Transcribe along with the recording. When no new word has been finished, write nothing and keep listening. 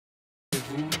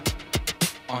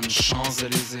On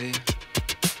Champs-Élysées,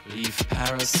 leave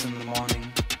Paris in the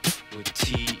morning with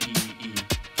TEE.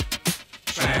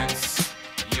 Trans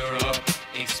Europe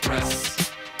Express.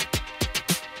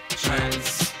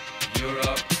 Trans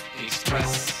Europe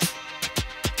Express.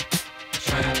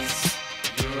 Trans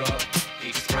Europe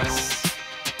Express.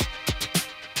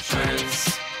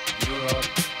 Trans Europe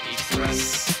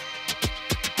Express.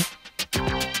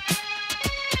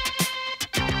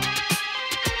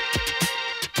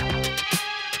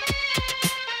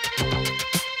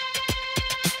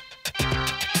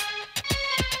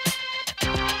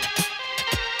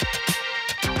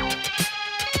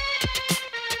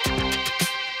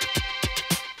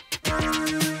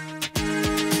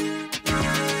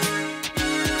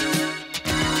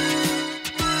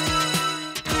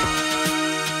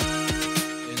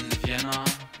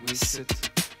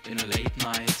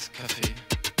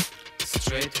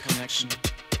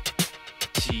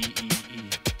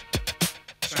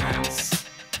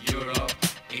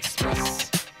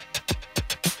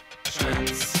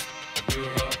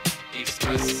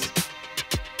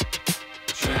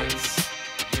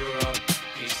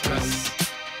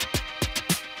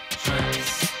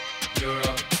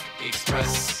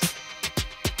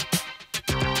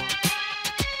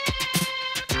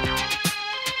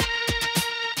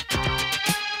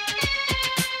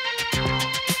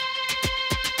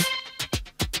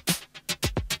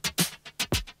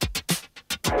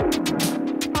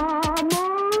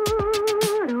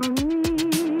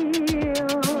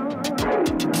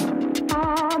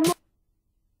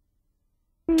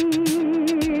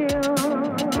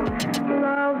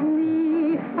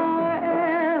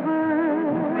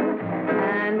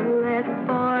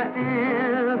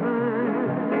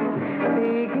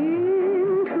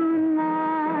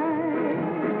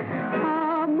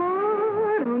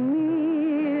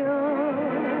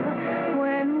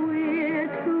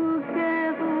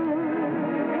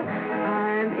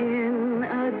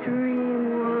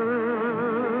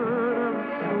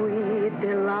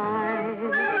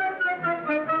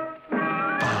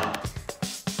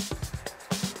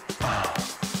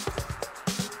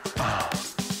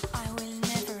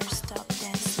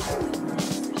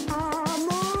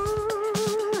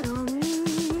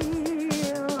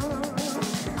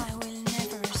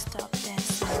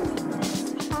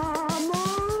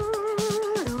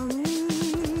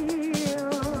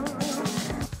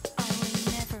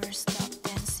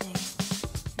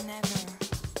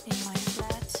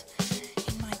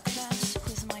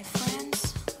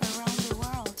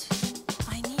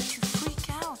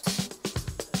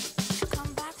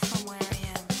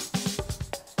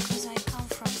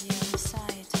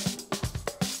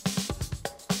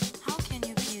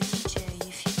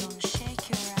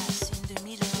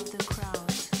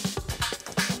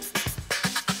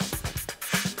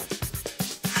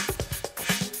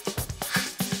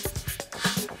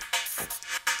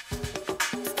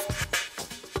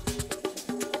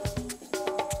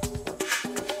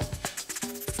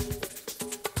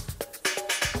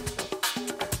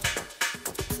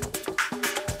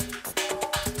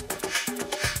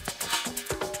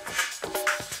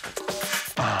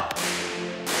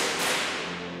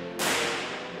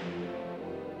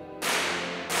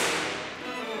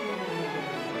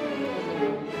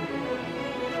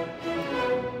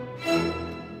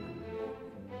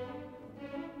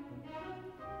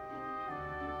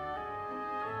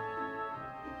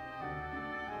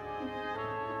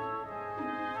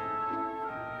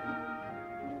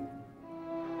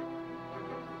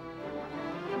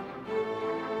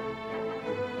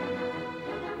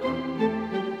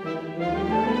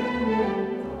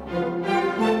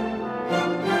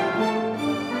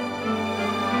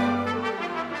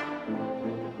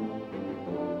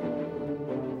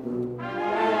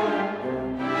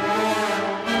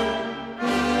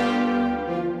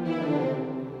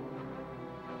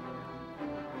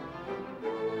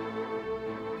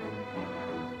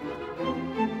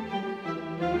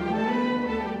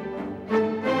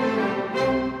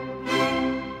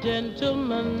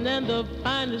 Gentlemen and the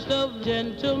finest of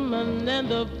gentlemen and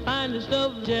the finest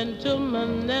of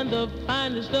gentlemen and the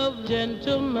finest of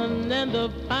gentlemen and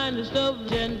the finest of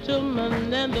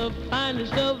gentlemen and the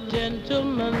finest of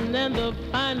gentlemen and the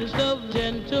finest of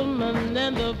gentlemen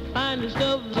and the finest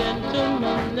of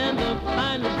gentlemen and the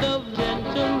finest of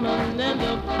gentlemen and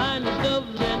the finest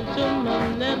of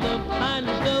gentlemen and the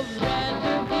finest of gentlemen and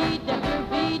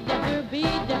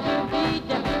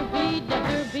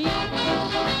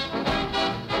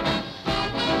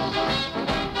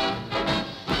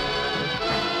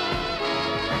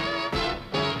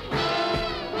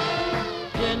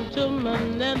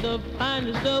the finest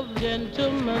finest of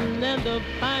gentlemen, and the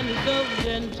finest of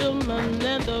gentlemen,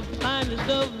 and the finest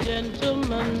of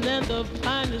gentlemen, and the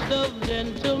finest of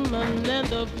gentlemen, and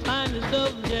the finest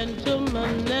of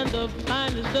gentlemen, and the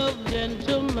finest of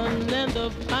gentlemen, and the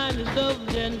finest of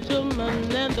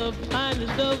gentlemen, and the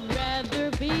finest of rather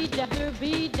be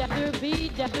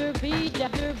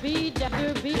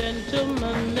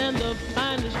gentlemen, and the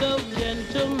finest of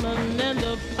gentlemen, and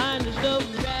the finest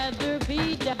of rather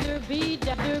be